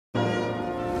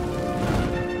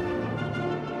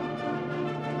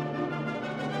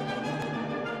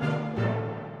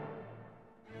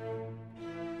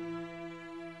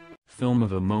film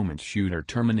of a moment shooter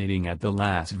terminating at the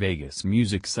Las Vegas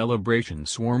music celebration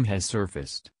swarm has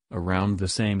surfaced. Around the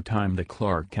same time, the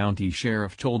Clark County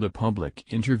Sheriff told a public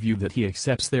interview that he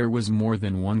accepts there was more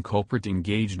than one culprit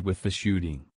engaged with the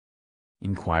shooting.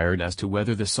 Inquired as to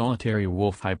whether the solitary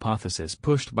wolf hypothesis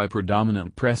pushed by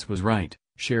predominant press was right,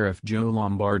 Sheriff Joe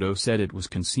Lombardo said it was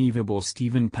conceivable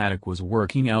Stephen Paddock was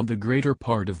working out the greater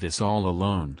part of this all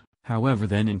alone, however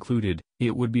then included,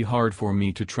 "It would be hard for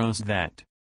me to trust that."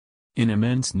 In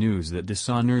immense news that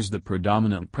dishonors the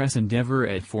predominant press endeavor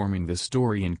at forming the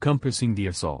story encompassing the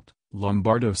assault,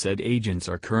 Lombardo said agents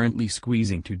are currently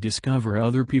squeezing to discover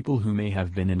other people who may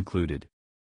have been included.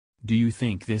 "Do you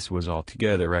think this was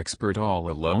altogether expert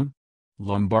all alone?"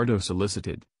 Lombardo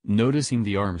solicited, noticing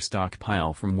the arms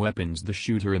stockpile from weapons the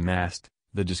shooter amassed,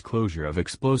 the disclosure of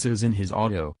explosives in his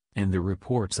auto, and the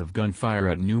reports of gunfire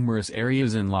at numerous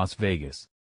areas in Las Vegas.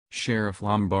 Sheriff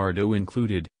Lombardo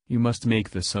included, "You must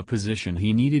make the supposition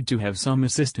he needed to have some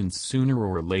assistance sooner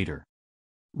or later."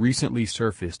 Recently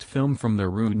surfaced film from the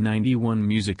Route 91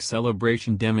 music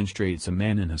celebration demonstrates a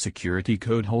man in a security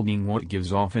coat holding what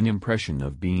gives off an impression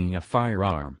of being a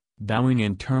firearm, bowing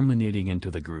and terminating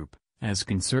into the group, as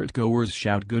concertgoers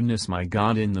shout "Goodness my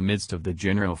God" in the midst of the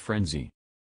general frenzy.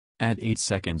 At 8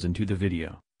 seconds into the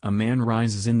video, a man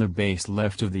rises in the base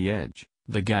left of the edge,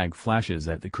 the gag flashes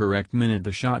at the correct minute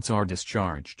the shots are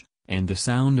discharged, and the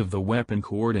sound of the weapon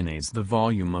coordinates the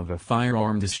volume of a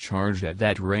firearm discharged at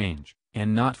that range,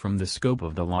 and not from the scope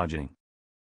of the lodging.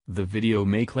 The video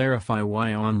may clarify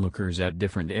why onlookers at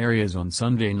different areas on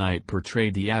Sunday night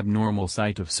portrayed the abnormal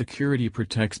sight of security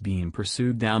protects being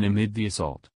pursued down amid the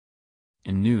assault.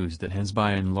 In news that has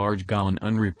by and large gone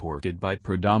unreported by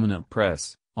predominant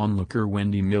press, onlooker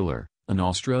Wendy Miller, an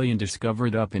Australian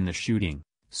discovered up in the shooting,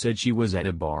 said she was at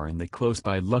a bar in the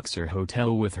close-by Luxor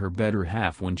Hotel with her better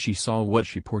half when she saw what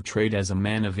she portrayed as a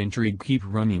man of intrigue keep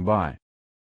running by.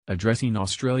 Addressing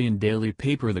Australian daily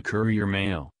paper The Courier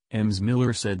Mail, Ms.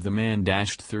 Miller said the man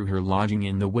dashed through her lodging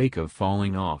in the wake of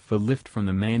falling off a lift from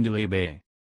the Mandalay Bay.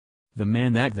 The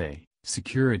man that they,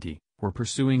 security, were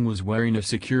pursuing was wearing a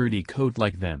security coat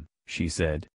like them, she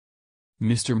said.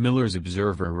 Mr. Miller's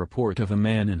Observer report of a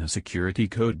man in a security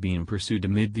coat being pursued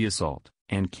amid the assault,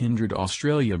 and Kindred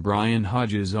Australia Brian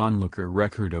Hodges' onlooker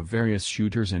record of various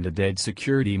shooters and a dead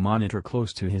security monitor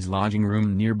close to his lodging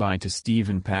room nearby to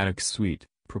Stephen Paddock's suite,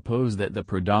 proposed that the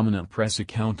predominant press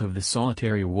account of the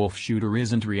solitary wolf shooter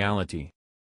isn't reality.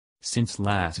 Since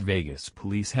Las Vegas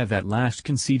police have at last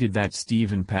conceded that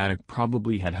Stephen Paddock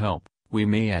probably had help, we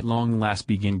may at long last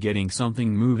begin getting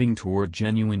something moving toward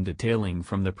genuine detailing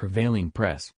from the prevailing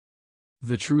press.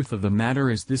 The truth of the matter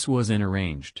is this was an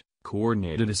arranged,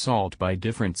 coordinated assault by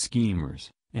different schemers,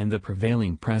 and the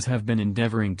prevailing press have been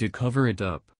endeavoring to cover it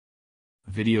up.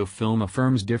 Video film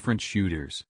affirms different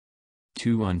shooters.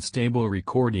 Two unstable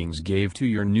recordings gave to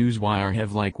your Newswire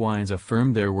have likewise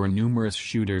affirmed there were numerous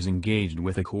shooters engaged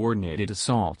with a coordinated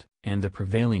assault, and the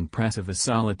prevailing press of a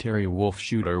solitary wolf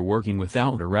shooter working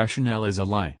without a rationale is a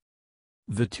lie.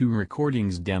 The two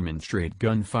recordings demonstrate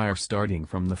gunfire starting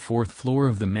from the fourth floor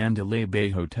of the Mandalay Bay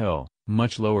Hotel,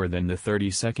 much lower than the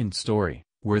 32nd story,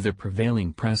 where the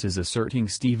prevailing press is asserting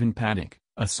Stephen Paddock,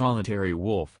 a solitary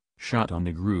wolf, shot on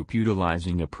the group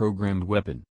utilizing a programmed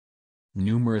weapon.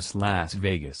 Numerous Las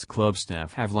Vegas club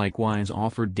staff have likewise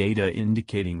offered data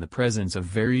indicating the presence of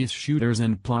various shooters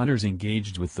and plotters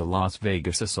engaged with the Las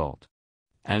Vegas assault.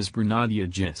 As per Nadia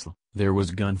Gisle, there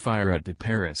was gunfire at the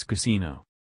Paris casino.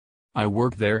 "I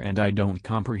work there and I don't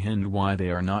comprehend why they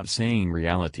are not saying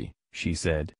reality," she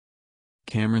said.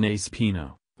 Cameron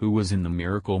Espino, who was in the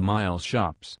Miracle Mile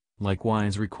shops,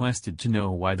 likewise requested to know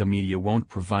why the media won't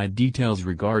provide details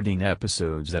regarding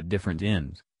episodes at different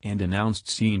inns, and announced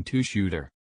seeing two shooter.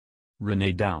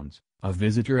 Renee Downs, a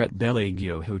visitor at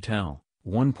Bellagio Hotel,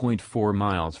 1.4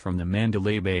 miles from the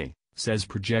Mandalay Bay, says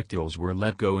projectiles were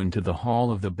let go into the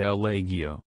hall of the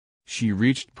Bellagio. She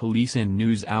reached police and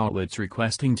news outlets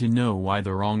requesting to know why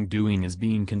the wrongdoing is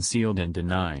being concealed and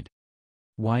denied.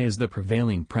 Why is the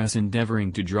prevailing press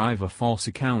endeavoring to drive a false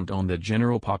account on the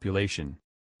general population?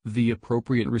 The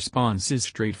appropriate response is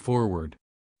straightforward.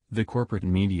 The corporate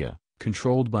media,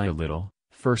 controlled by a little,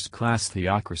 first-class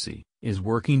theocracy, is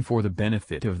working for the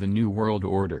benefit of the New World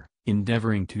Order,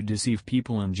 endeavoring to deceive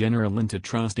people in general into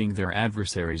trusting their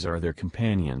adversaries are their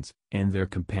companions, and their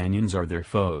companions are their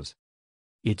foes.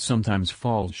 It sometimes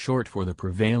falls short for the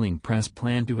prevailing press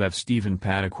plan to have Stephen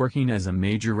Paddock working as a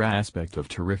major aspect of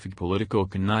terrific political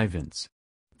connivance.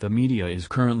 The media is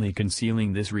currently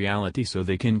concealing this reality so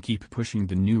they can keep pushing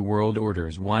the New World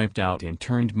Order's wiped out and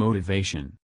turned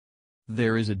motivation.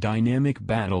 There is a dynamic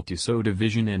battle to sow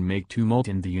division and make tumult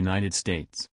in the United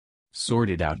States.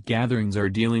 Sorted out gatherings are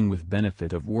dealing with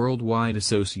benefit of worldwide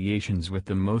associations with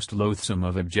the most loathsome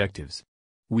of objectives.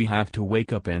 We have to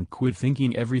wake up and quit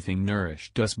thinking everything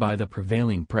nourished us by the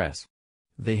prevailing press.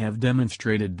 They have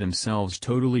demonstrated themselves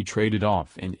totally traded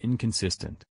off and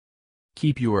inconsistent.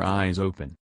 Keep your eyes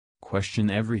open.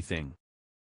 Question everything.